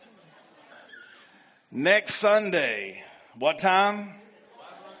Next Sunday. What time?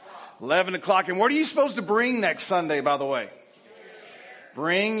 11 o'clock. And what are you supposed to bring next Sunday, by the way?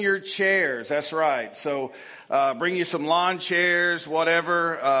 Bring your chairs. That's right. So bring you some lawn chairs,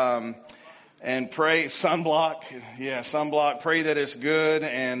 whatever, and pray. Sunblock. Yeah, sunblock. Pray that it's good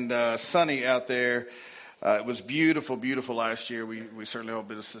and sunny out there. It was beautiful, beautiful last year. We certainly hope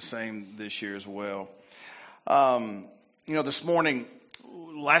it's the same this year as well. This morning,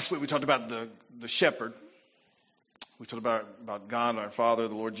 last week we talked about the shepherd. We talked about God, our Father,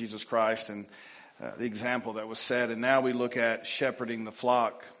 the Lord Jesus Christ, and the example that was set. And now we look at shepherding the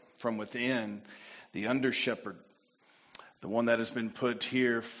flock from within, the under shepherd, the one that has been put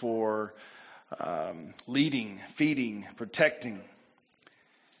here for leading, feeding, protecting.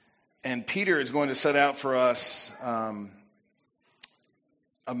 And Peter is going to set out for us a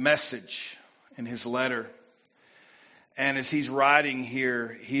message in his letter. And as he's writing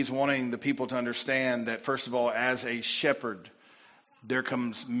here, he's wanting the people to understand that, first of all, as a shepherd, there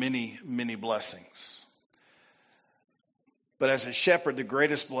comes many, many blessings. But as a shepherd, the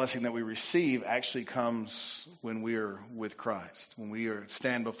greatest blessing that we receive actually comes when we are with Christ, when we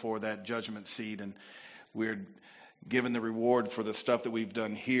stand before that judgment seat and we're given the reward for the stuff that we've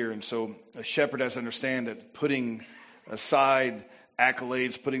done here. And so a shepherd has to understand that putting aside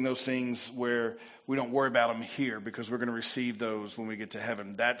accolades, putting those things where we don't worry about them here because we're going to receive those when we get to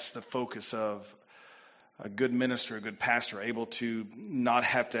heaven. That's the focus of a good minister, a good pastor, able to not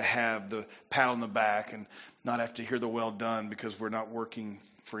have to have the pat on the back and not have to hear the well done because we're not working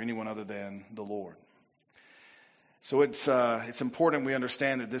for anyone other than the Lord. So it's important we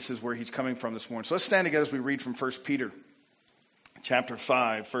understand that this is where he's coming from this morning. So let's stand together as we read from 1 Peter chapter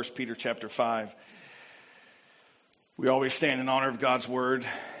 5. 1 Peter chapter 5. We always stand in honor of God's word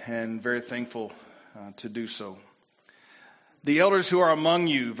and very thankful to do so. The elders who are among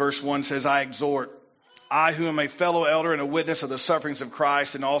you, verse 1 says, I exhort, I who am a fellow elder and a witness of the sufferings of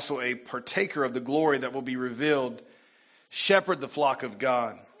Christ and also a partaker of the glory that will be revealed, shepherd the flock of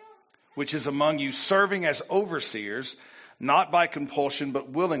God, which is among you, serving as overseers, not by compulsion, but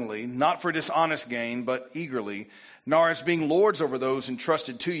willingly, not for dishonest gain, but eagerly, nor as being lords over those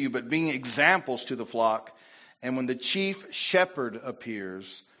entrusted to you, but being examples to the flock. And when the chief shepherd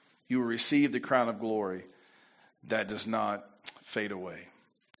appears, you will receive the crown of glory that does not fade away.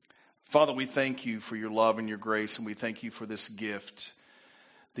 Father, we thank you for your love and your grace, and we thank you for this gift,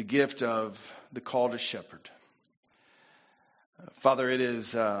 the gift of the call to shepherd. Father, it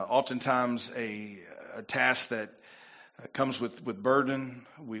is oftentimes a task that comes with burden.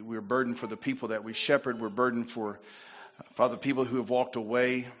 We're burdened for the people that we shepherd. We're burdened for, Father, people who have walked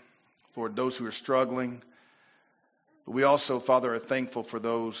away, Lord, those who are struggling. But we also, Father, are thankful for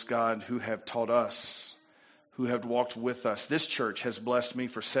those, God, who have taught us, who have walked with us. This church has blessed me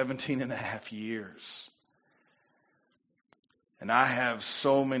for 17 and a half years. And I have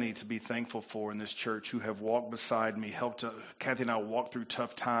so many to be thankful for in this church who have walked beside me, helped Kathy and I walk through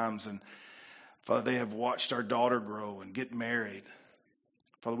tough times. And Father, they have watched our daughter grow and get married.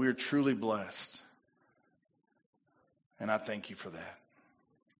 Father, we are truly blessed. And I thank you for that.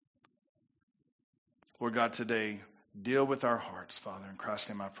 Lord God, today, deal with our hearts, Father. In Christ's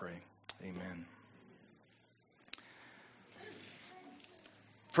name I pray. Amen.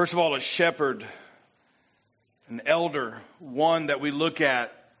 First of all, a shepherd, an elder, one that we look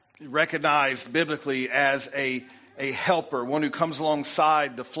at, recognized biblically as a helper, one who comes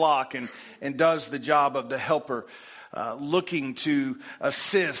alongside the flock and does the job of the helper, looking to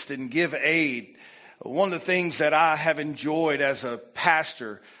assist and give aid. One of the things that I have enjoyed as a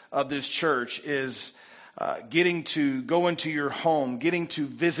pastor of this church is getting to go into your home, getting to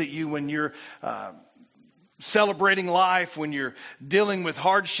visit you when you're celebrating life, when you're dealing with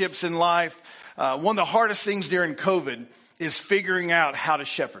hardships in life. One of the hardest things during COVID is figuring out how to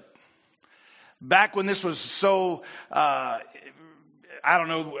shepherd. Back when this was so, I don't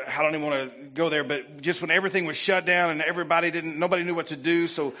know, I don't even want to go there, but just when everything was shut down and nobody knew what to do,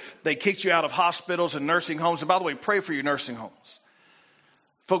 so they kicked you out of hospitals and nursing homes. And by the way, pray for your nursing homes.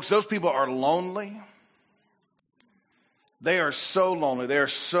 Folks, those people are lonely. They are so lonely. They are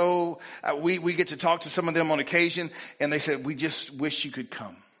so, we get to talk to some of them on occasion, and they said, we just wish you could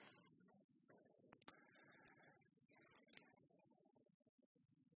come.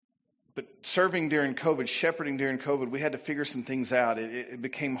 But serving during COVID, shepherding during COVID, we had to figure some things out. It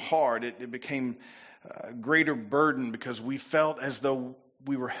became hard. It became a greater burden because we felt as though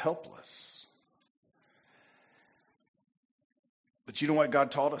we were helpless. But you know what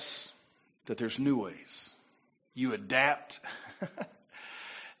God taught us? That there's new ways. You adapt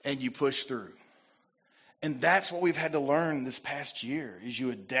and you push through. And that's what we've had to learn this past year, is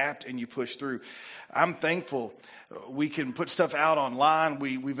you adapt and you push through. I'm thankful we can put stuff out online.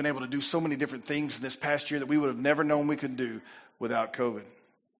 We've been able to do so many different things this past year that we would have never known we could do without COVID.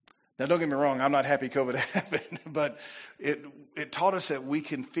 Now, don't get me wrong, I'm not happy COVID happened, but it taught us that we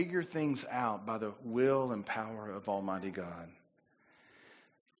can figure things out by the will and power of Almighty God.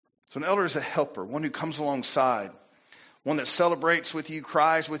 So an elder is a helper, one who comes alongside, one that celebrates with you,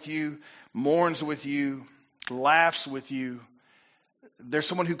 cries with you, mourns with you, laughs with you. There's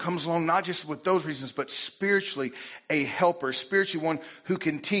someone who comes along not just with those reasons, but spiritually a helper, spiritually one who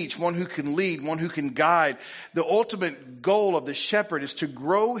can teach, one who can lead, one who can guide. The ultimate goal of the shepherd is to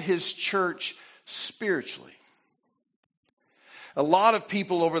grow his church spiritually. A lot of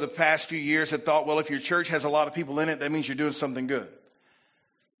people over the past few years have thought, well, if your church has a lot of people in it, that means you're doing something good.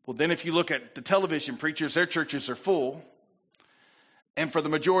 Well, then if you look at the television preachers, their churches are full. And for the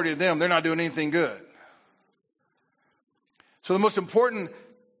majority of them, they're not doing anything good. So the most important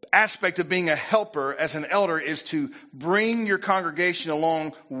aspect of being a helper as an elder is to bring your congregation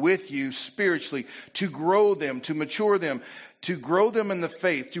along with you spiritually, to grow them, to mature them, to grow them in the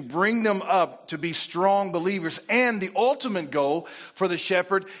faith, to bring them up to be strong believers. And the ultimate goal for the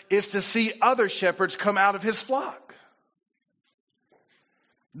shepherd is to see other shepherds come out of his flock.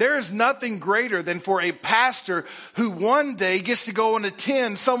 There is nothing greater than for a pastor who one day gets to go and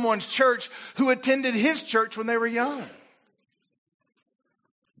attend someone's church who attended his church when they were young.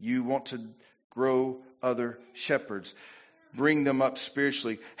 You want to grow other shepherds, bring them up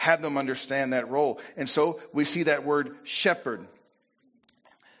spiritually, have them understand that role. And so we see that word shepherd,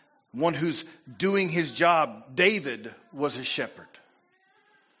 one who's doing his job. David was a shepherd.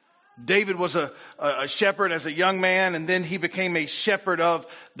 David was a shepherd as a young man, and then he became a shepherd of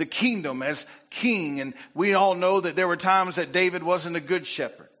the kingdom as king. And we all know that there were times that David wasn't a good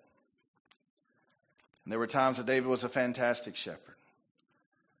shepherd. And there were times that David was a fantastic shepherd.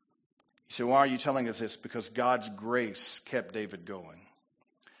 You say, why are you telling us this? Because God's grace kept David going.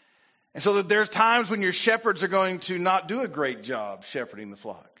 And so that there's times when your shepherds are going to not do a great job shepherding the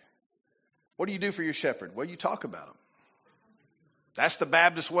flock. What do you do for your shepherd? Well, you talk about him. That's the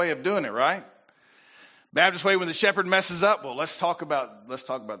Baptist way of doing it, right? Baptist way, when the shepherd messes up, well, let's talk about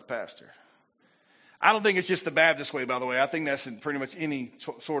the pastor. I don't think it's just the Baptist way, by the way. I think that's in pretty much any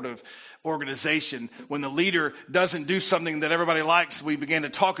sort of organization. When the leader doesn't do something that everybody likes, we begin to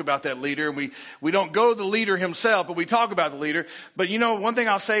talk about that leader. And we don't go to the leader himself, but we talk about the leader. But you know, one thing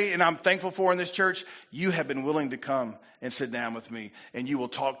I'll say, and I'm thankful for in this church, you have been willing to come and sit down with me, and you will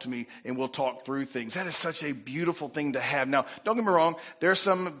talk to me, and we'll talk through things. That is such a beautiful thing to have. Now, don't get me wrong. There are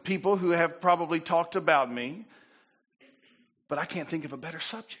some people who have probably talked about me, but I can't think of a better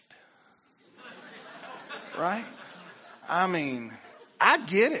subject. Right? I mean, I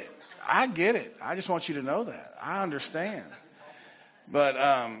get it. I just want you to know that. I understand. But,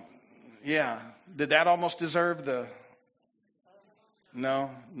 yeah. Did that almost deserve the... No?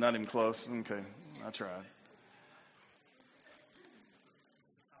 Not even close? Okay. I tried.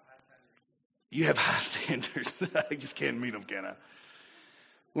 You have high standards. I just can't meet them, can I?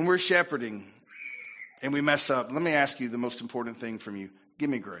 When we're shepherding and we mess up, let me ask you the most important thing from you. Give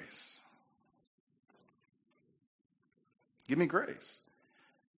me grace. Give me grace.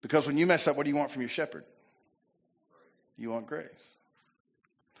 Because when you mess up, what do you want from your shepherd? You want grace.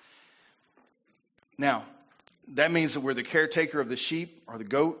 Now, that means that we're the caretaker of the sheep or the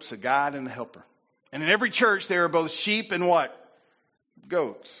goats, a guide and a helper. And in every church, there are both sheep and what?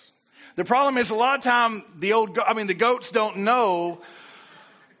 Goats. The problem is a lot of time the goats don't know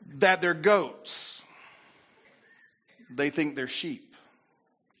that they're goats. They think they're sheep.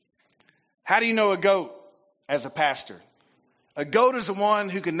 How do you know a goat as a pastor? A goat is the one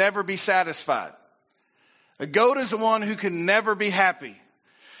who can never be satisfied. A goat is the one who can never be happy.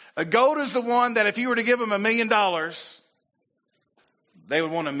 A goat is the one that if you were to give them $1 million, they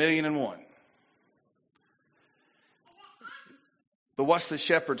would want 1,000,001. But what's the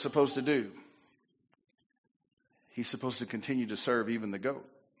shepherd supposed to do? He's supposed to continue to serve even the goat.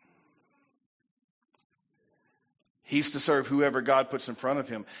 He's to serve whoever God puts in front of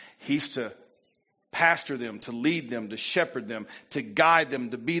him. He's to pastor them, to lead them, to shepherd them, to guide them,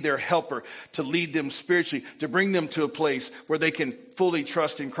 to be their helper, to lead them spiritually, to bring them to a place where they can fully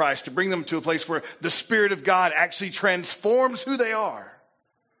trust in Christ, to bring them to a place where the Spirit of God actually transforms who they are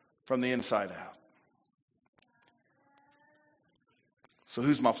from the inside out. So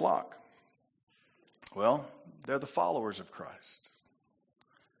who's my flock? Well, they're the followers of Christ.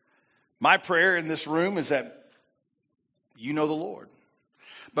 My prayer in this room is that you know the Lord.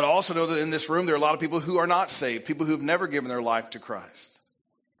 But I also know that in this room there are a lot of people who are not saved, people who have never given their life to Christ.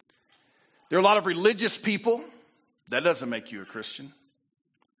 There are a lot of religious people. That doesn't make you a Christian.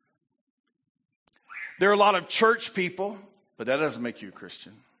 There are a lot of church people, but that doesn't make you a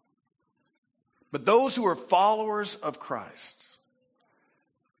Christian. But those who are followers of Christ,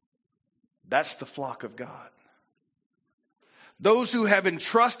 that's the flock of God. Those who have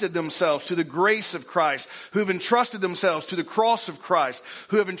entrusted themselves to the grace of Christ, who have entrusted themselves to the cross of Christ,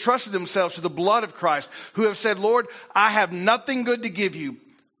 who have entrusted themselves to the blood of Christ, who have said, Lord, I have nothing good to give you,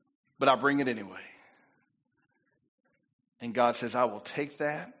 but I bring it anyway. And God says, I will take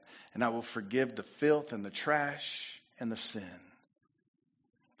that and I will forgive the filth and the trash and the sin.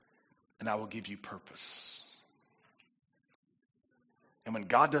 And I will give you purpose. And when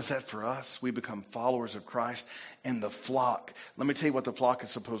God does that for us, we become followers of Christ. And the flock, let me tell you what the flock is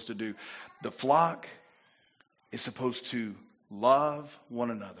supposed to do. The flock is supposed to love one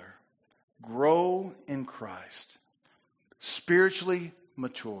another, grow in Christ, spiritually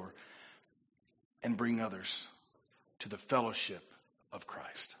mature, and bring others to the fellowship of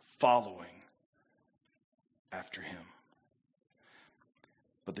Christ, following after him.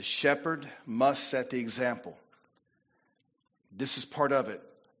 But the shepherd must set the example. This is part of it.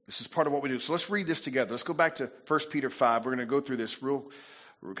 This is part of what we do. So let's read this together. Let's go back to 1 Peter 5. We're going to go through this we're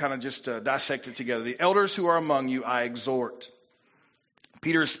kind of just dissect it together. The elders who are among you, I exhort.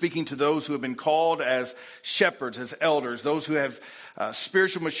 Peter is speaking to those who have been called as shepherds, as elders, those who have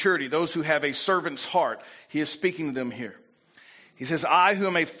spiritual maturity, those who have a servant's heart. He is speaking to them here. He says, I who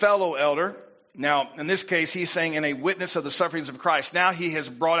am a fellow elder. Now, in this case, he's saying in a witness of the sufferings of Christ. Now he has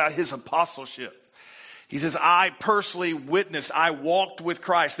brought out his apostleship. He says, I personally witnessed, I walked with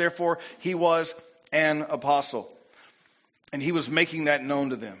Christ. Therefore, he was an apostle. And he was making that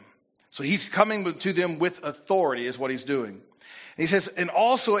known to them. So he's coming to them with authority is what he's doing. And he says, and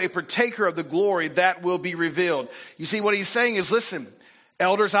also a partaker of the glory that will be revealed. You see, what he's saying is, listen,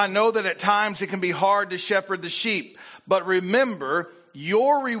 elders, I know that at times it can be hard to shepherd the sheep. But remember,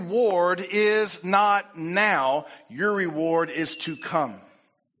 your reward is not now. Your reward is to come.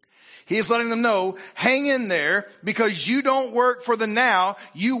 He is letting them know, hang in there, because you don't work for the now,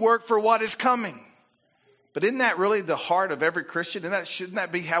 you work for what is coming. But isn't that really the heart of every Christian? Shouldn't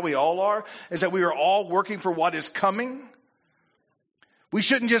that be how we all are? Is that we are all working for what is coming? We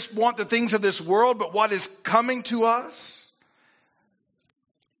shouldn't just want the things of this world, but what is coming to us.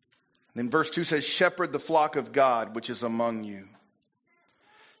 And then verse 2 says, shepherd the flock of God, which is among you.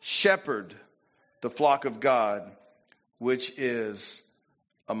 Shepherd the flock of God, which is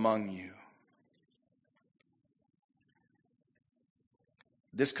among you.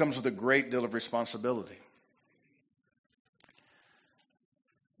 This comes with a great deal of responsibility.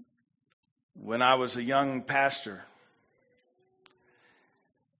 When I was a young pastor,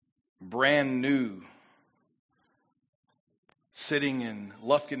 brand new, sitting in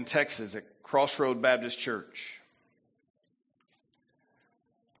Lufkin, Texas at Crossroad Baptist Church.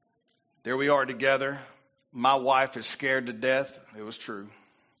 There we are together. My wife is scared to death. It was true.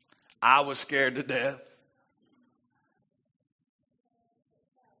 I was scared to death.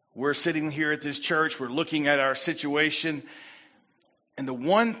 We're sitting here at this church. We're looking at our situation. And the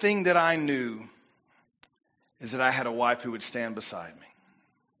one thing that I knew is that I had a wife who would stand beside me.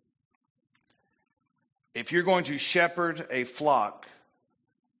 If you're going to shepherd a flock,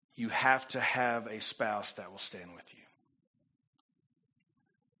 you have to have a spouse that will stand with you.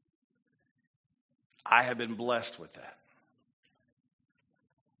 I have been blessed with that.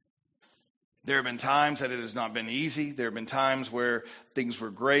 There have been times that it has not been easy. There have been times where things were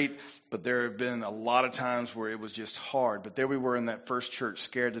great, but there have been a lot of times where it was just hard. But there we were in that first church,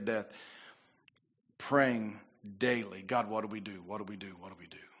 scared to death, praying daily, God, what do we do? What do we do? What do we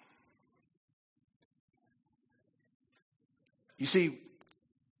do? You see,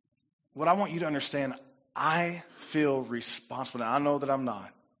 what I want you to understand, I feel responsible. Now, I know that I'm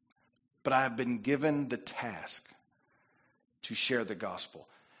not, but I have been given the task to share the gospel.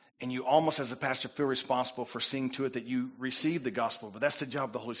 And you almost, as a pastor, feel responsible for seeing to it that you receive the gospel. But that's the job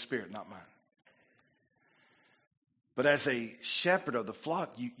of the Holy Spirit, not mine. But as a shepherd of the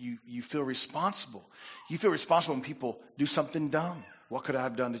flock, you feel responsible. You feel responsible when people do something dumb. What could I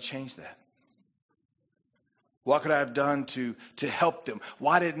have done to change that? What could I have done to help them?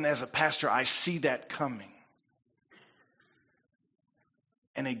 Why didn't, as a pastor, I see that coming?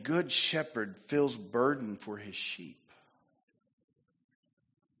 And a good shepherd feels burden for his sheep.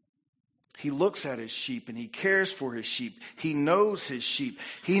 He looks at his sheep and he cares for his sheep. He knows his sheep.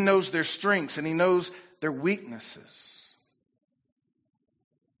 He knows their strengths and he knows their weaknesses.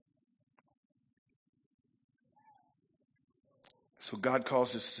 So God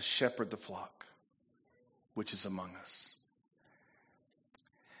calls us to shepherd the flock, which is among us.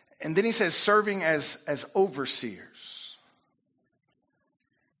 And then he says serving as overseers.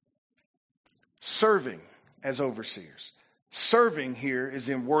 Serving as overseers. Serving here is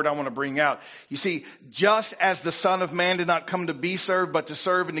the word I want to bring out. You see, just as the Son of Man did not come to be served, but to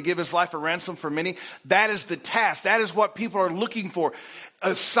serve and to give his life a ransom for many, that is the task. That is what people are looking for.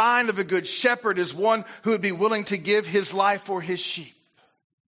 A sign of a good shepherd is one who would be willing to give his life for his sheep.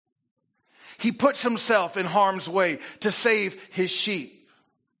 He puts himself in harm's way to save his sheep.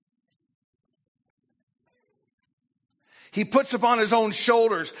 He puts upon his own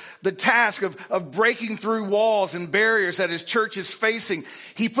shoulders the task of breaking through walls and barriers that his church is facing.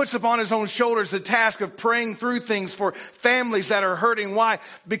 He puts upon his own shoulders the task of praying through things for families that are hurting. Why?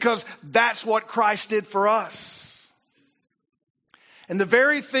 Because that's what Christ did for us. And the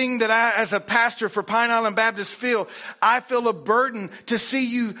very thing that I, as a pastor for Pine Island Baptist, I feel a burden to see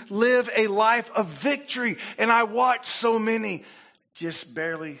you live a life of victory. And I watch so many just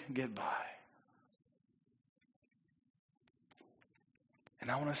barely get by. And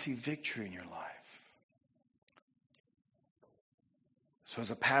I want to see victory in your life. So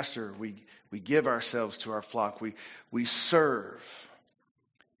as a pastor, we give ourselves to our flock. We serve,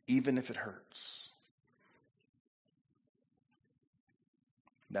 even if it hurts.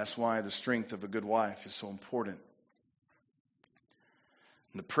 That's why the strength of a good wife is so important.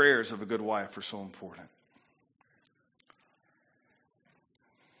 And the prayers of a good wife are so important.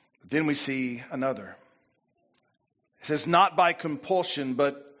 But then we see another. It says, not by compulsion,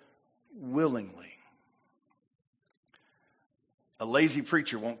 but willingly. A lazy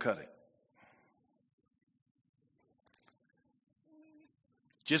preacher won't cut it.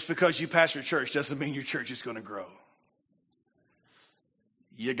 Just because you pastor a church doesn't mean your church is going to grow.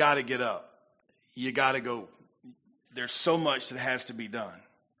 You got to get up. You got to go. There's so much that has to be done.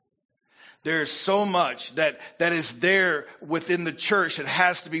 There's so much that is there within the church that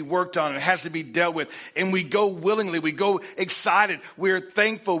has to be worked on. It has to be dealt with. And we go willingly. We go excited. We're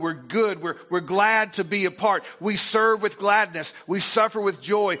thankful. We're good. We're glad to be a part. We serve with gladness. We suffer with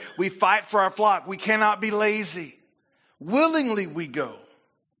joy. We fight for our flock. We cannot be lazy. Willingly we go.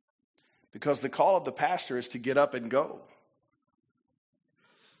 Because the call of the pastor is to get up and go.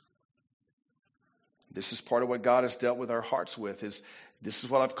 This is part of what God has dealt with our hearts with. This is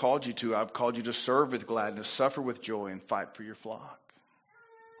what I've called you to. I've called you to serve with gladness, suffer with joy, and fight for your flock.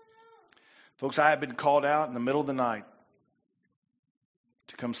 Folks, I have been called out in the middle of the night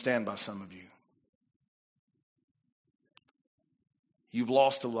to come stand by some of you. You've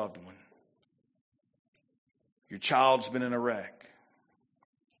lost a loved one. Your child's been in a wreck.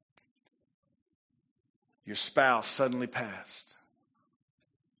 Your spouse suddenly passed.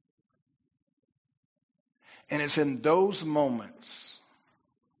 And it's in those moments,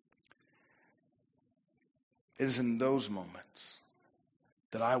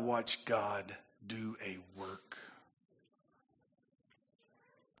 that I watch God do a work.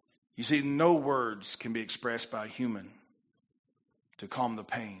 You see, no words can be expressed by a human to calm the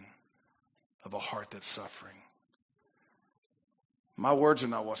pain of a heart that's suffering. My words are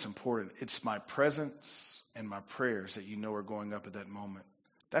not what's important. It's my presence and my prayers that you know are going up at that moment.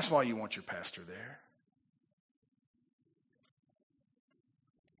 That's why you want your pastor there.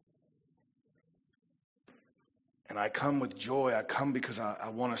 And I come with joy. I come because I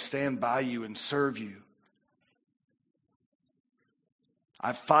want to stand by you and serve you.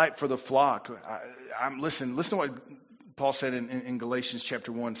 I fight for the flock. Listen to what Paul said in Galatians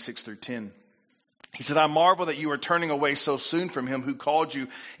chapter 1, 6 through 10. He said, I marvel that you are turning away so soon from him who called you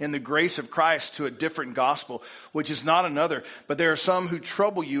in the grace of Christ to a different gospel, which is not another. But there are some who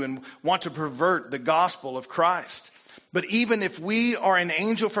trouble you and want to pervert the gospel of Christ. But even if we or an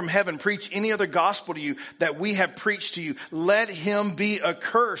angel from heaven preach any other gospel to you that we have preached to you, let him be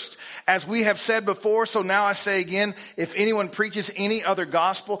accursed. As we have said before, so now I say again, if anyone preaches any other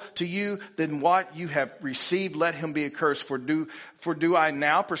gospel to you than what you have received, let him be accursed. For do I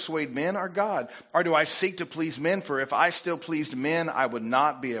now persuade men or God? Or do I seek to please men? For if I still pleased men, I would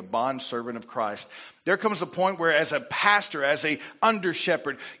not be a bondservant of Christ. There comes a point where as a pastor, as a under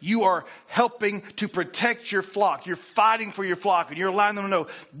shepherd, you are helping to protect your flock. You're fighting for your flock and you're allowing them to know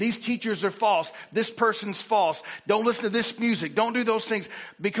these teachers are false. This person's false. Don't listen to this music. Don't do those things,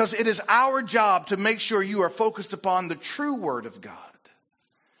 because it is our job to make sure you are focused upon the true word of God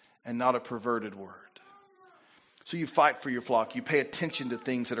and not a perverted word. So you fight for your flock. You pay attention to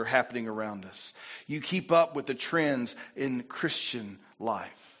things that are happening around us. You keep up with the trends in Christian life.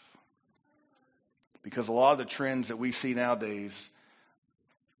 Because a lot of the trends that we see nowadays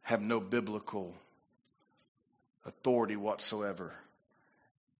have no biblical authority whatsoever.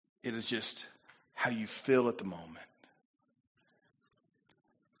 It is just how you feel at the moment.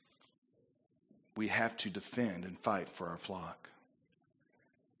 we have to defend and fight for our flock.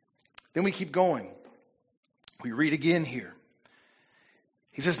 Then we keep going. We read again here.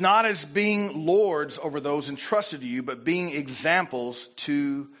 He says, not as being lords over those entrusted to you, but being examples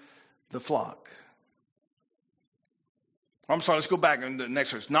to the flock. I'm sorry, let's go back in the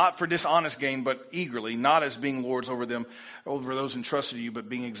next verse. Not for dishonest gain, but eagerly, not as being lords over them, over those entrusted to you, but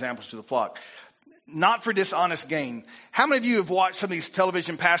being examples to the flock. Not for dishonest gain. How many of you have watched some of these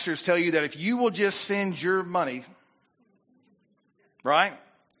television pastors tell you that if you will just send your money, right?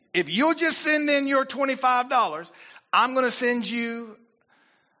 If you'll just send in your $25, I'm going to send you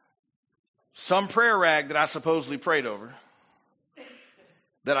some prayer rag that I supposedly prayed over,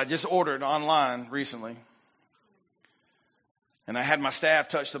 that I just ordered online recently. And I had my staff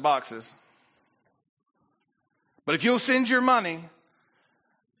touch the boxes. But if you'll send your money,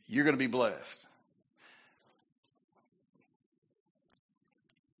 you're going to be blessed.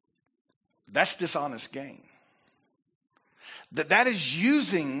 That's dishonest gain. That is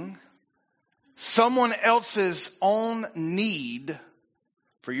using someone else's own need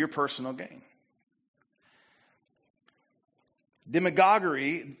for your personal gain.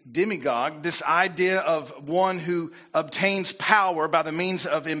 Demagogue, this idea of one who obtains power by the means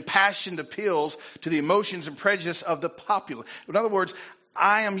of impassioned appeals to the emotions and prejudice of the populace. In other words,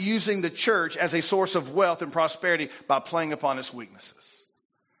 I am using the church as a source of wealth and prosperity by playing upon its weaknesses.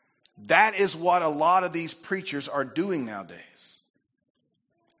 That is what a lot of these preachers are doing nowadays.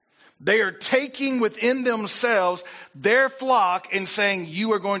 They are taking within themselves their flock and saying,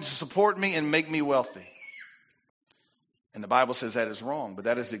 you are going to support me and make me wealthy. And the Bible says that is wrong, but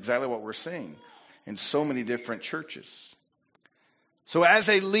that is exactly what we're seeing in so many different churches. So as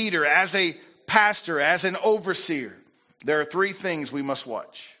a leader, as a pastor, as an overseer, there are three things we must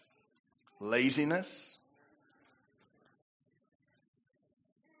watch. Laziness,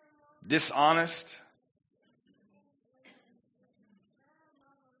 dishonest,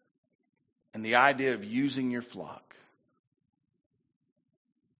 and the idea of using your flock.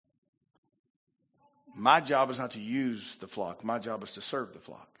 My job is not to use the flock. My job is to serve the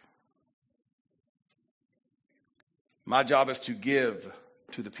flock. My job is to give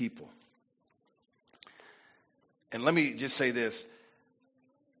to the people. And let me just say this.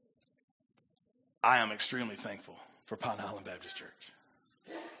 I am extremely thankful for Pine Island Baptist Church,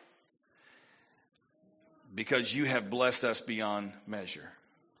 because you have blessed us beyond measure.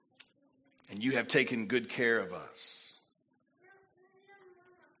 And you have taken good care of us.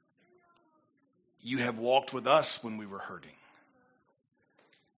 You have walked with us when we were hurting.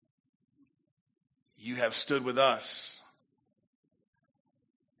 You have stood with us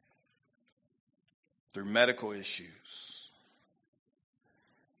through medical issues.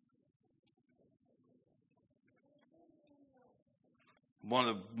 One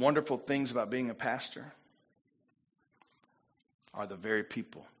of the wonderful things about being a pastor are the very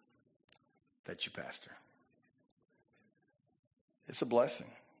people that you pastor. It's a blessing.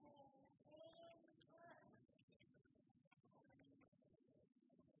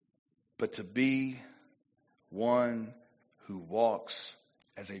 But to be one who walks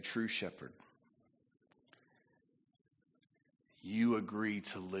as a true shepherd, you agree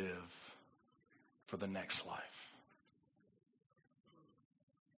to live for the next life.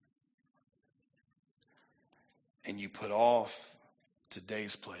 And you put off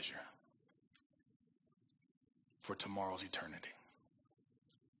today's pleasure for tomorrow's eternity.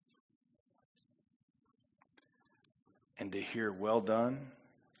 And to hear, well done,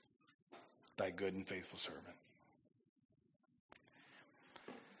 thy good and faithful servant.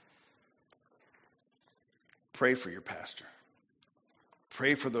 Pray for your pastor.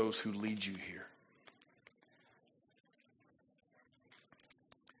 Pray for those who lead you here.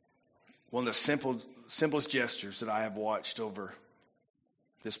 One of the simplest gestures that I have watched over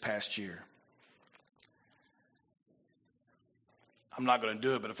this past year. I'm not going to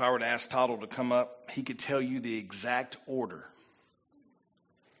do it, but if I were to ask Toddle to come up, he could tell you the exact order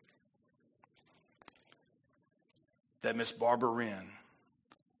that Miss Barbara Wren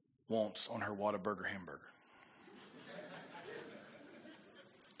wants on her Whataburger hamburger.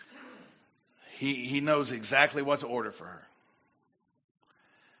 He knows exactly what to order for her.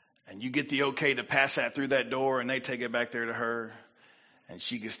 And you get the okay to pass that through that door, and they take it back there to her, and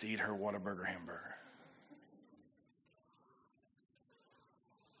she gets to eat her Whataburger hamburger.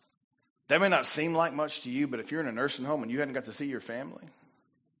 That may not seem like much to you, but if you're in a nursing home and you hadn't got to see your family,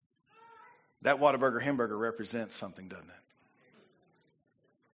 that Whataburger hamburger represents something, doesn't it?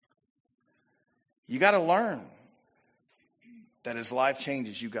 You got to learn that as life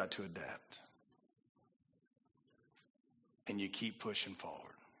changes, you've got to adapt. And you keep pushing forward.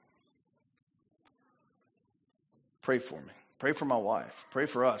 Pray for me. Pray for my wife. Pray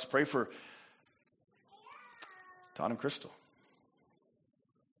for us. Pray for Todd and Crystal.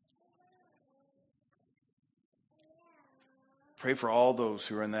 Pray for all those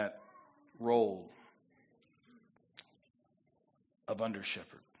who are in that role of under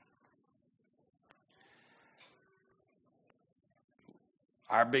shepherd.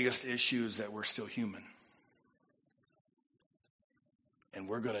 Our biggest issue is that we're still human. And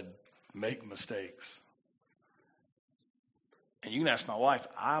we're going to make mistakes. And you can ask my wife,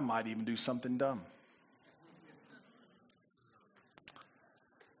 I might even do something dumb.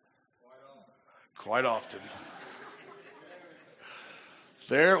 Quite often.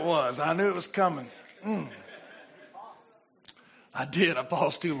 There it was. I knew it was coming. I did. I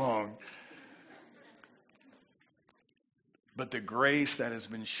paused too long. But the grace that has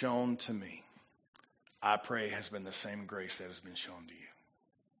been shown to me, I pray, has been the same grace that has been shown to you.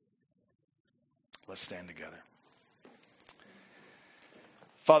 Let's stand together.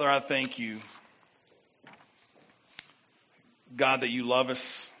 Father, I thank you, God, that you love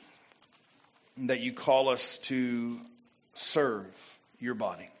us, that you call us to serve your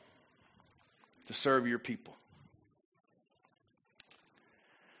body, to serve your people.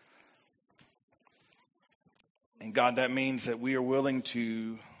 And God, that means that we are willing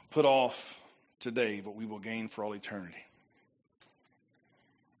to put off today what we will gain for all eternity.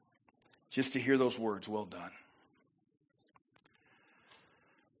 Just to hear those words, well done.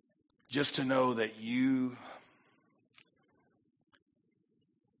 Just to know that you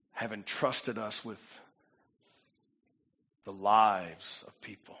have entrusted us with the lives of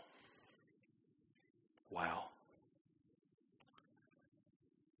people. Wow.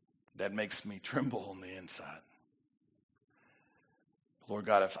 That makes me tremble on the inside. Lord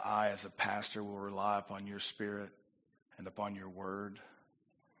God, if I as a pastor will rely upon your Spirit and upon your word,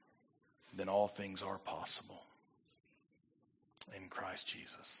 then all things are possible in Christ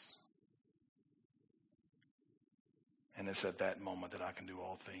Jesus. And it's at that moment that I can do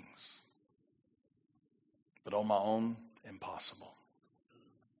all things. But on my own, impossible.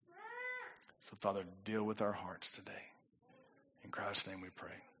 So, Father, deal with our hearts today. In Christ's name we pray.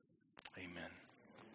 Amen.